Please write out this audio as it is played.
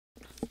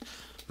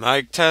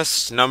Mic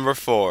test number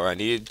 4. I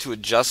needed to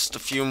adjust a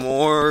few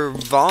more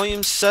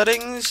volume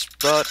settings,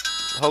 but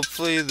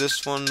hopefully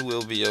this one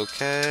will be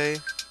okay.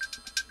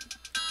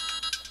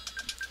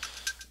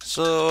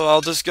 So I'll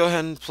just go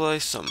ahead and play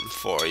some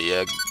for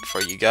you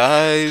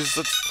guys.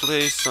 Let's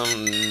play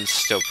some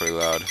still pretty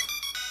loud.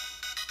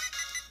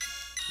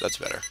 That's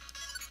better.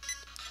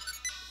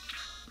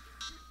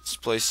 Let's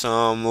play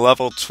some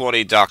level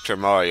 20 Dr.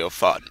 Mario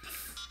fun.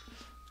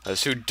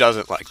 As who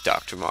doesn't like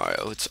Dr.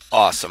 Mario? It's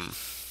awesome.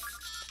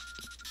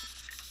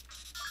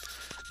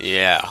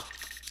 Yeah.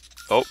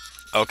 Oh,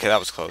 okay, that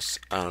was close.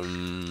 There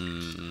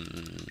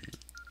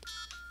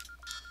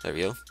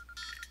we go.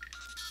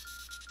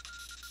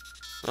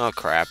 Oh,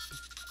 crap.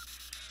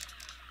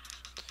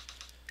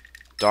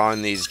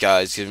 Darn these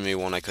guys giving me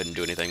one I couldn't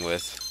do anything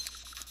with.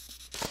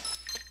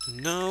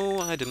 No,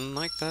 I didn't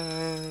like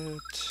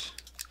that.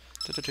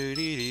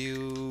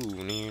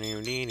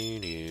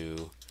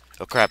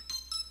 Oh, crap.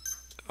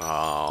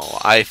 Oh,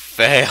 I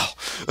fail.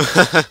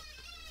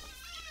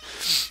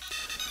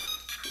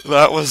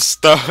 That was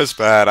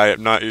bad. I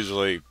don't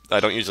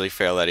usually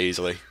fail that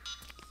easily.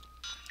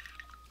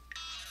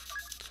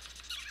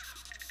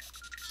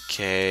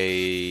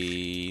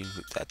 Okay,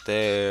 move that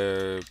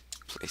there,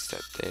 place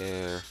that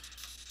there,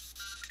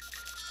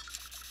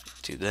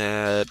 do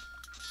that.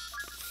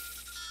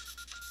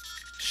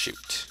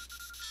 Shoot.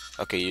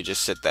 Okay, you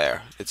just sit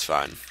there. It's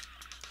fine.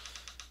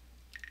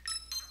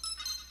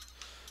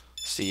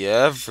 See,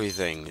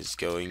 everything is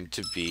going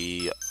to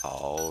be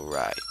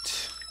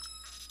alright.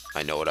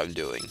 I know what I'm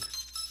doing,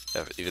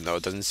 even though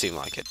it doesn't seem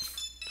like it.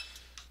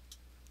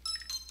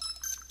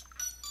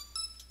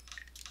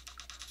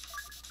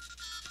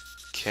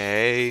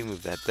 Okay,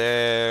 move that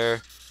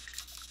there.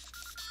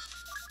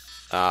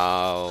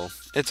 Oh,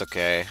 it's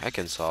okay. I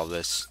can solve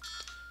this.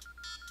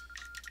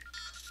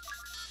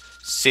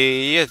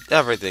 See,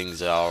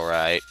 everything's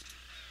alright.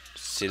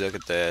 See, look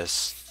at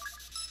this.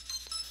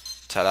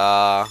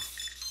 Ta-da!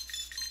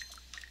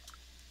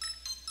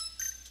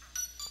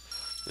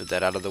 Move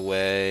that out of the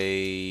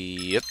way.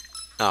 Yep.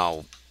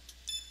 Oh,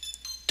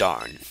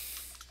 darn.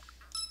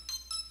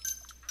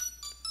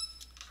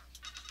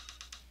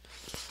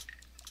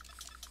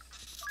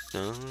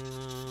 No.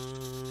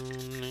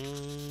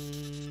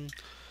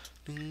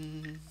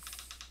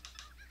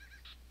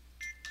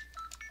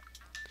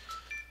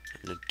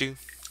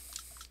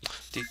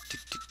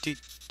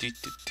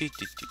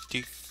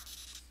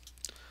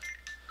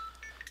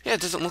 Yeah,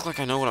 it doesn't look like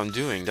I know what I'm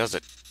doing, does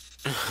it?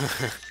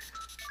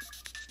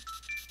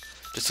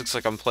 Just looks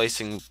like I'm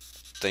placing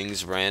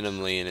things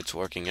randomly and it's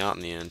working out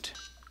in the end.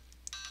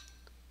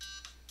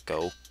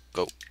 Go,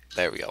 go.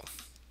 There we go.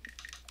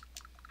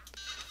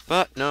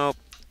 But no,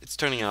 it's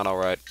turning out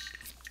alright.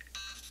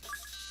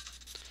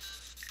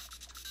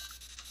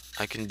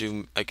 I can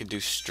do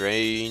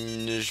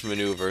strange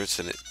maneuvers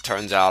and it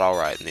turns out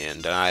alright in the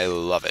end, and I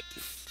love it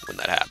when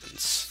that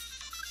happens.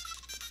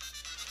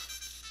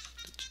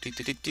 No.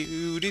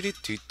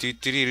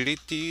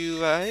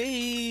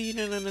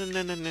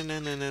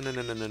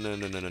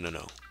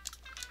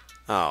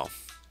 Oh.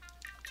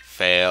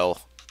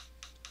 Fail.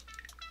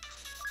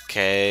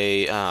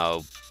 Okay,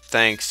 oh,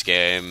 thanks,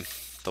 game.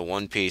 The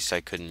one piece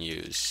I couldn't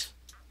use.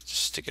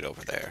 Just stick it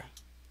over there.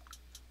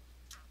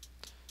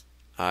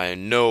 I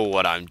know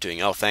what I'm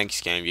doing. Oh,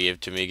 thanks, game. You gave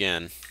it to me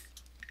again.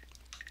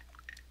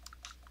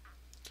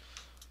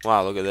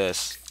 Wow, look at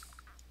this.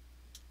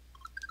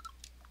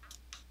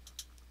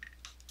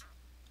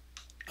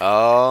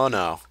 Oh,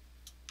 no.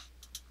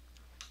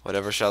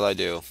 Whatever shall I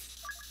do?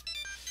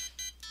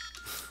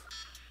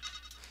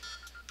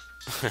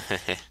 I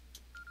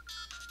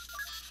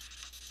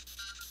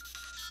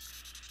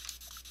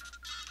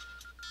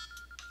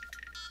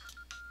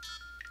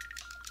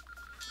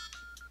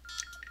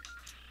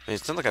mean,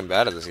 it's not like I'm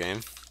bad at this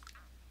game.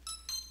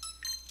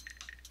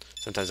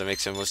 Sometimes I make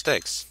some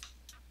mistakes.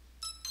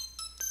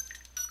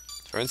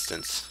 For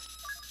instance,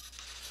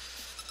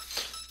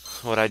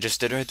 what I just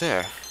did right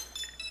there.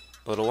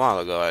 A little while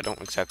ago. I don't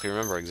exactly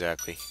remember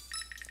exactly.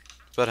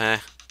 But,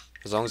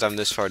 as long as I'm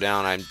this far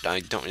down,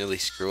 I don't really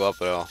screw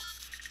up at all.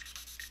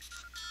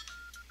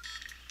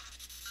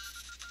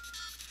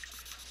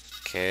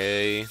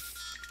 Okay.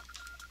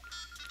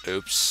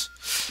 Oops.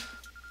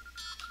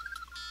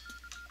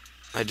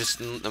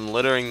 I'm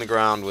littering the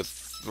ground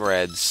with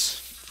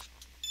reds.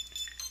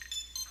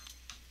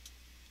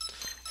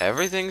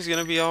 Everything's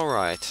gonna be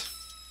alright.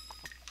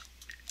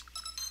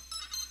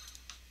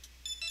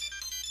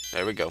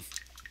 There we go.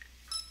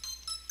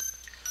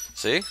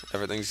 See?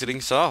 Everything's getting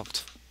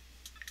solved.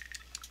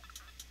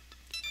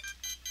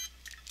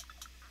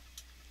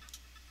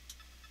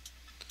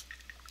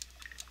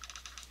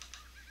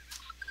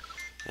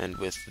 And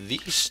with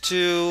these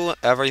two,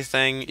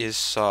 everything is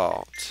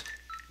solved.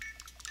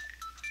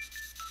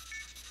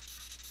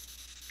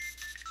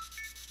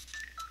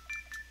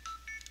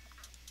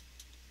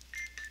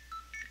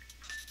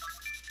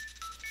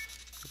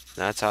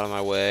 That's out of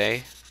my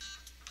way.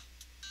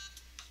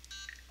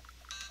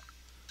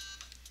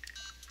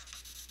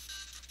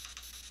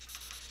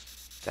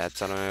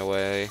 That's out of my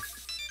way.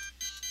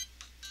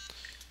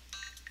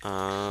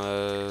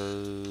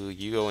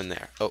 You go in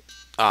there. Oh,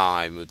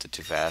 I moved it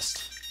too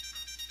fast.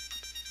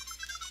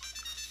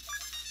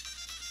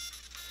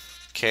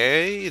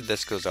 Okay,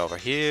 this goes over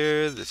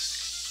here.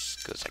 This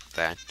goes like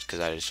that because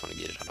I just want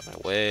to get it out of my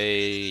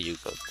way. You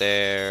go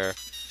there.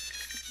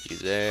 You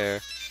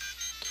there.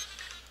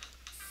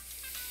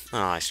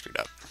 Oh, I screwed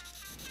up.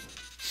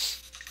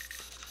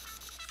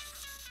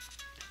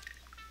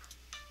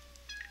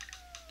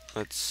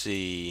 Let's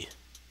see.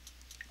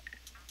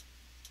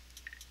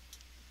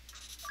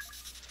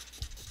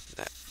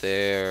 That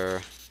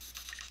there.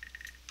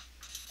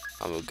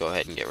 I'm gonna go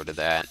ahead and get rid of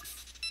that.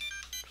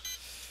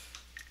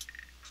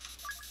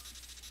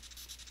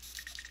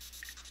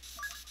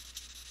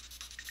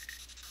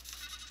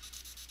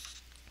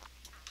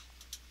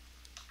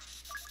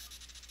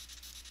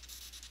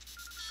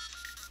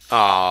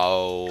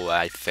 Oh,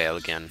 I fail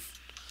again.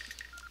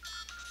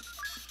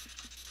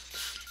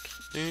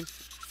 Ding,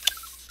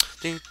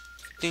 ding,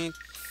 ding,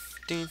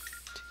 ding,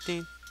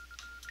 ding,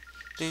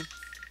 ding,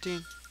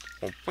 ding.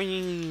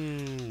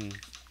 Boing.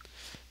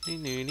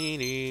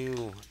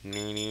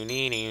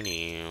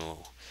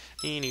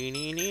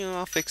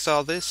 I'll fix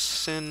all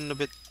this in a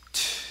bit.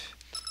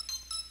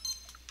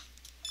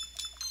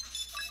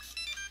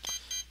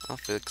 I'll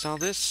fix all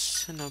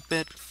this in a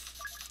bit.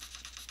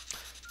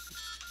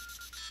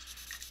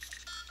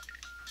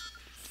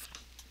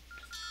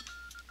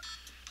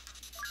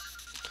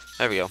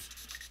 There we go.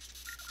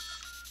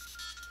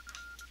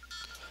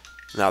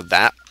 Now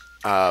that,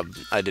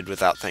 I did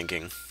without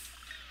thinking.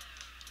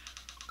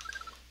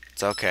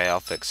 It's okay, I'll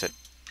fix it.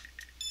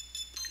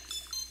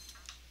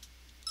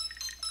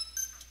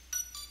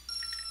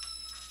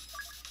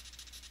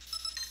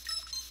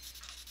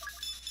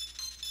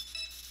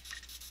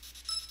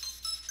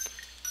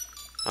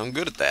 I'm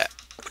good at that.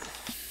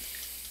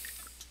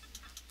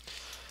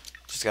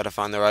 Just gotta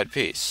find the right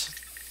piece.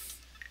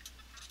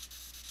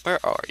 Where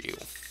are you?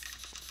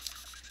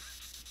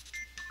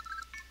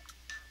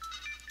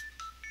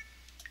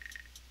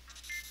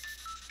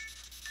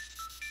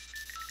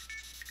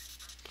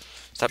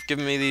 Stop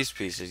giving me these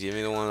pieces. Give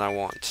me the one I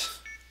want.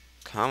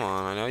 Come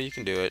on, I know you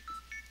can do it.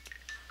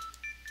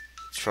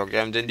 It's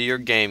programmed into your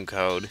game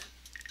code.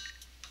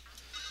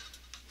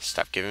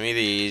 Stop giving me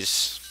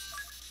these.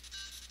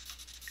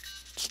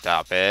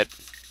 Stop it.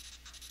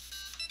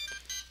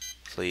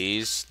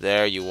 Please.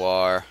 There you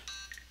are.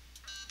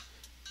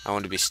 I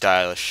want to be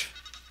stylish.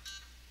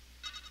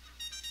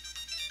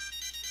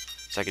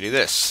 So I can do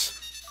this.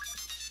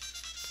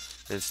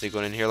 Then sneak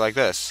one in here like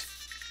this.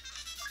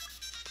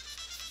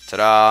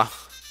 Ta-da!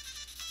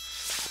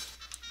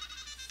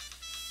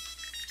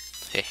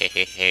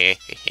 Hehehehe.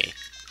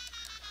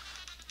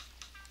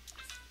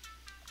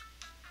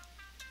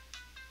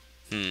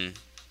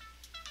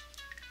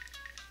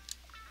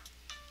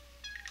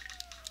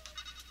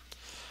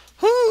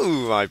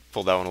 Whew, I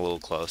pulled that one a little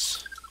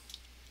close.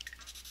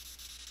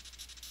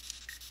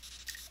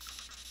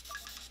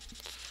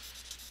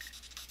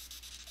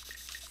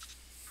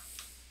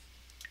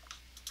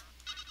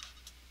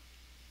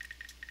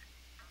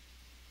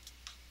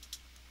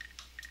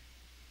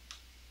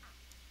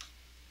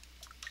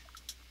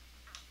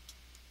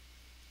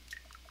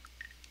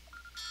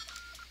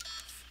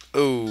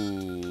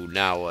 Ooh,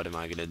 now what am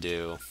I gonna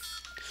do?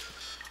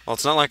 Well,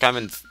 it's not like I'm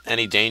in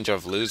any danger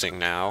of losing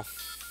now.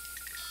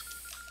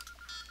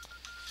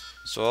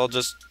 So I'll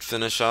just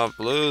finish off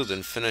blue,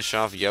 then finish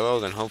off yellow,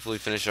 then hopefully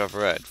finish off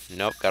red.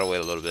 Nope, gotta wait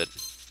a little bit.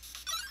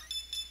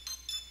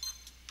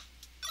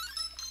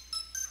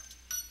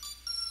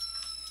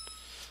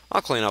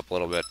 I'll clean up a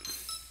little bit.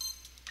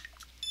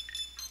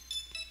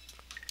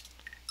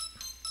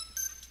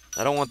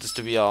 I don't want this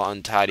to be all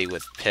untidy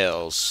with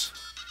pills.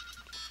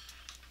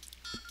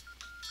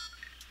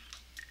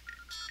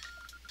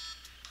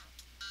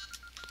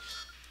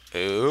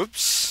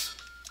 Oops.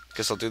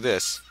 Guess I'll do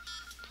this.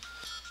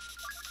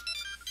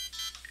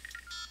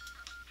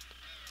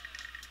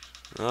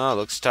 Oh,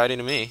 looks tidy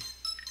to me.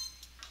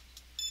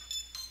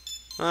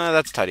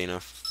 That's tidy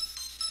enough.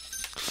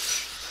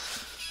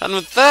 And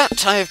with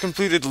that, I have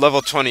completed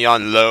level 20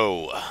 on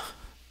low.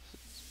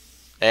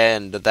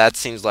 And that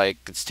seems like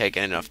it's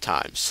taken enough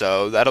time,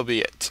 so that'll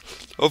be it.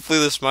 Hopefully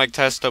this mic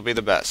test will be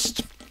the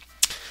best.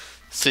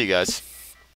 See you guys.